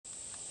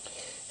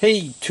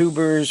Hey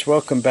tubers,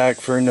 welcome back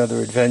for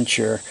another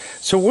adventure.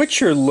 So what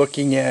you're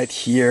looking at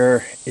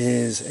here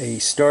is a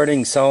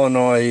starting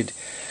solenoid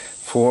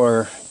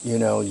for,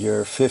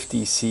 your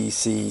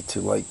 50cc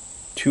to like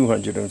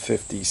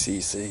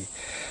 250cc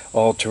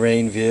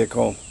all-terrain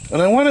vehicle.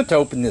 And I wanted to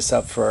open this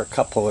up for a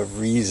couple of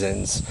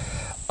reasons.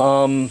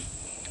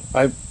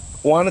 I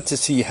wanted to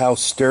see how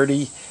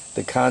sturdy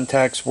the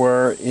contacts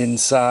were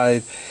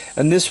inside,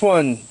 and this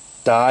one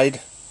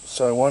died,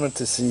 so I wanted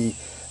to see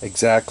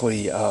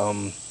exactly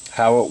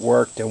how it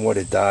worked and what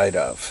it died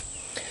of.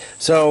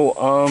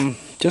 So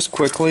just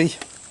quickly,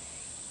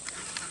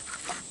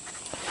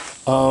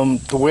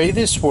 the way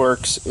this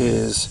works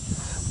is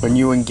when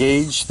you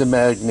engage the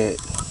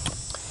magnet,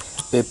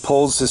 it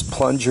pulls this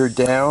plunger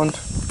down,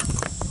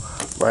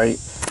 right?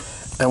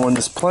 And when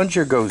this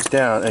plunger goes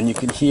down, and you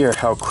can hear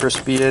how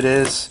crispy it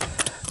is,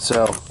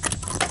 so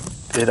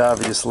it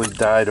obviously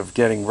died of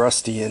getting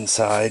rusty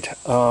inside.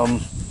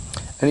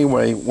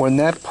 Anyway, when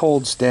that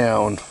pulls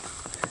down,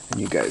 and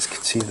you guys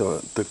can see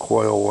the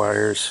coil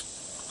wires.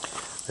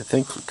 I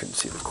think you can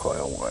see the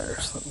coil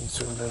wires. Let me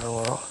zoom in a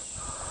little.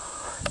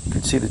 You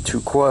can see the two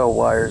coil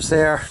wires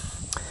there.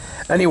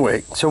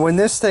 Anyway, so when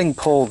this thing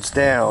pulls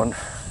down,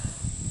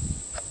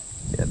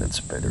 yeah, that's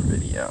a better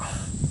video.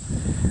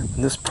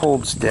 When this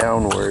pulls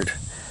downward,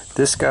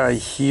 this guy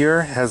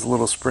here has a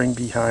little spring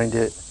behind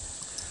it,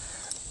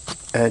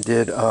 and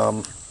it,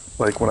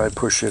 like when I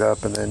push it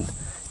up, and then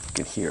you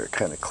can hear it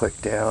kind of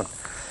click down.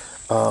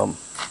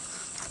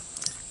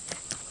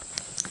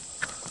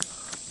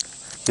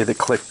 Hear the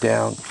click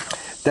down.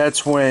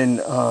 That's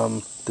when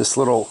this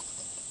little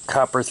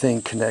copper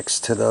thing connects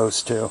to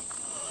those two.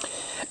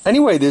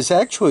 Anyway, there's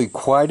actually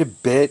quite a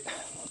bit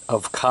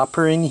of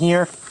copper in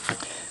here,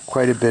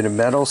 quite a bit of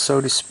metal,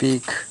 so to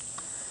speak.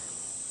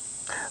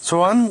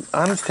 So I'm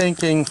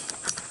thinking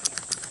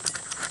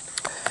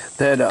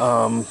that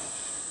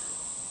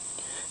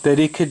that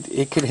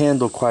it could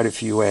handle quite a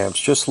few amps.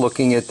 Just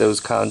looking at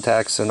those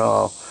contacts and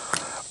all,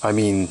 I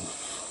mean,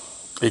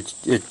 it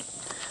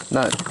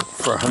not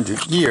for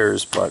 100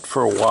 years, but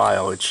for a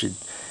while, it should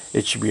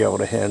be able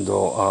to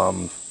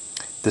handle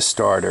the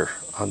starter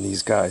on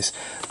these guys.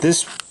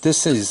 This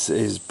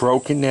is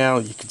broken now.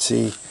 You can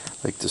see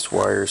like this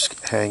wire's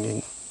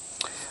hanging.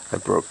 I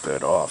broke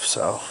that off,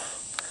 so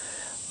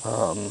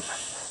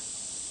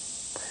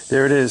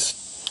there it is.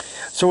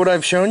 So what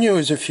I've shown you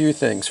is a few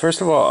things.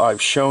 First of all,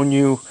 I've shown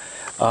you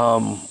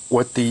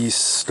what these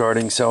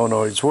starting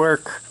solenoids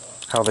work,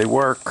 how they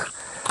work.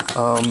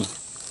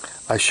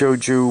 I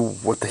showed you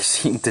what they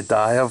seem to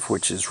die of,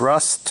 which is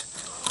rust,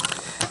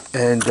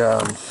 and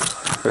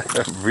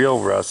real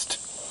rust.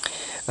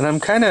 And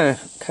I'm kind of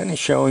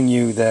showing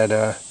you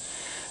that,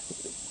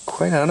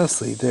 quite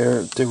honestly,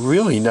 they're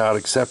really not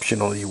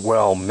exceptionally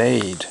well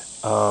made.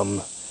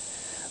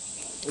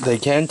 They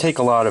can take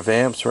a lot of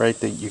amps, right?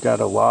 That you got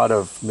a lot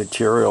of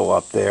material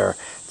up there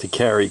to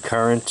carry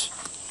current.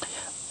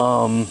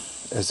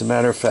 As a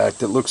matter of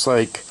fact, it looks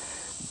like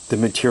the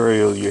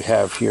material you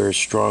have here is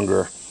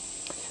stronger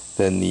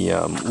than the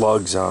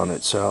lugs on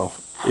it, so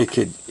it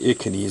could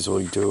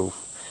easily do,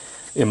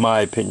 in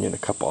my opinion, a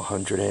couple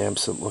hundred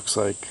amps. It looks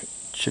like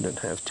shouldn't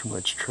have too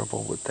much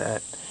trouble with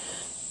that.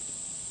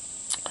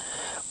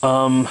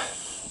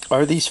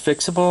 Are these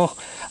fixable?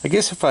 I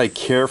guess if I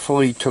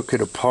carefully took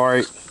it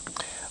apart,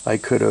 I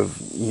could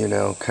have,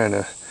 kind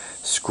of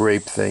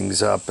scraped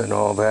things up and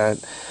all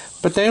that.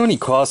 But they only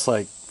cost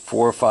like $4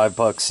 or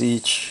 $5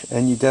 each,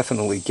 and you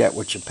definitely get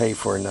what you pay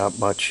for, not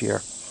much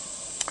here.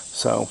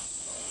 So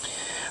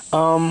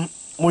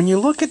when you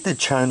look at the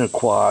China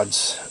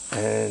quads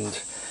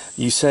and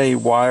you say,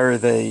 why are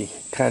they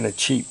kind of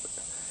cheap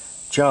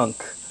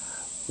junk?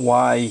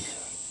 Why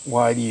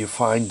do you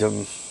find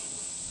them?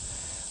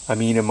 I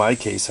mean, in my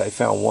case, I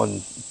found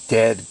one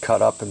dead,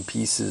 cut up in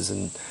pieces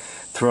and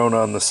thrown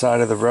on the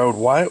side of the road.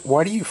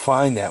 Why do you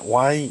find that?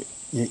 Why,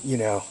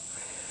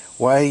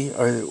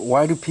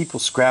 why do people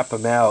scrap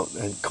them out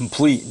and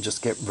complete and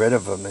just get rid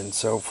of them and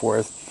so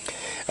forth?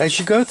 As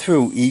you go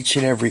through each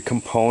and every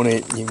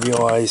component, you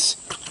realize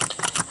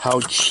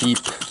how cheap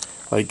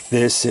like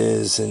this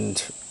is.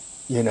 And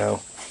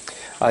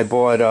I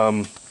bought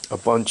a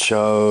bunch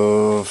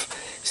of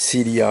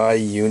CDI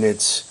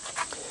units,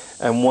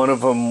 and one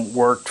of them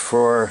worked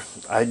for,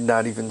 I'd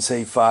not even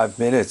say 5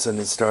 minutes, and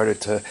it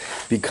started to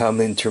become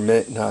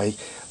intermittent. I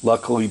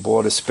luckily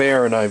bought a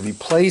spare and I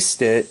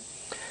replaced it.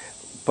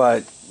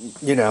 But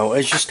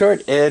as you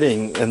start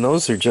adding, and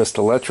those are just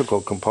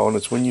electrical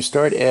components, when you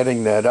start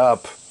adding that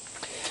up,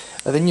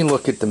 and then you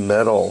look at the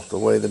metal, the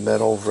way the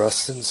metal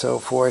rusts and so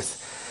forth,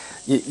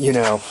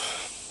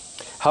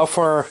 how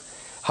far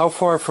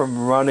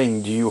from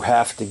running do you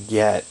have to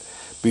get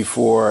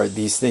before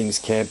these things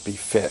can't be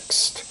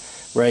fixed,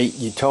 right?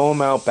 You tow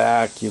them out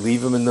back, you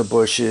leave them in the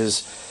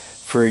bushes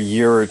for a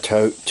year or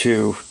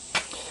two,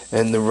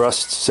 and the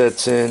rust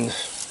sets in,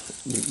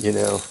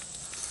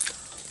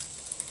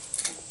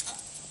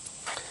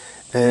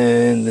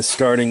 and the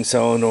starting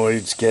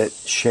solenoids get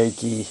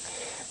shaky,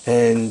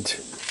 and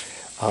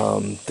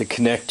the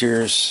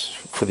connectors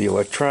for the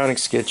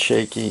electronics get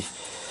shaky.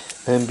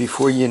 And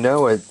before you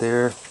know it,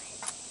 they're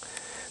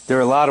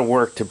a lot of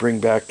work to bring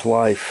back to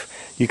life.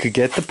 You could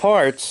get the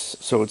parts,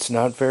 so it's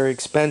not very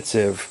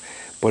expensive,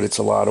 but it's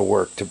a lot of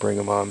work to bring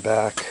them on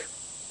back.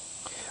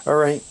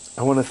 Alright,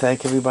 I want to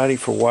thank everybody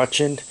for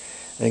watching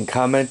and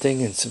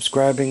commenting and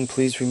subscribing.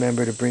 Please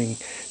remember to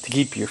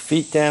keep your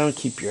feet down,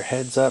 keep your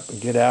heads up,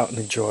 and get out and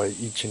enjoy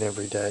each and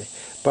every day.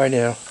 Bye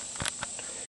now.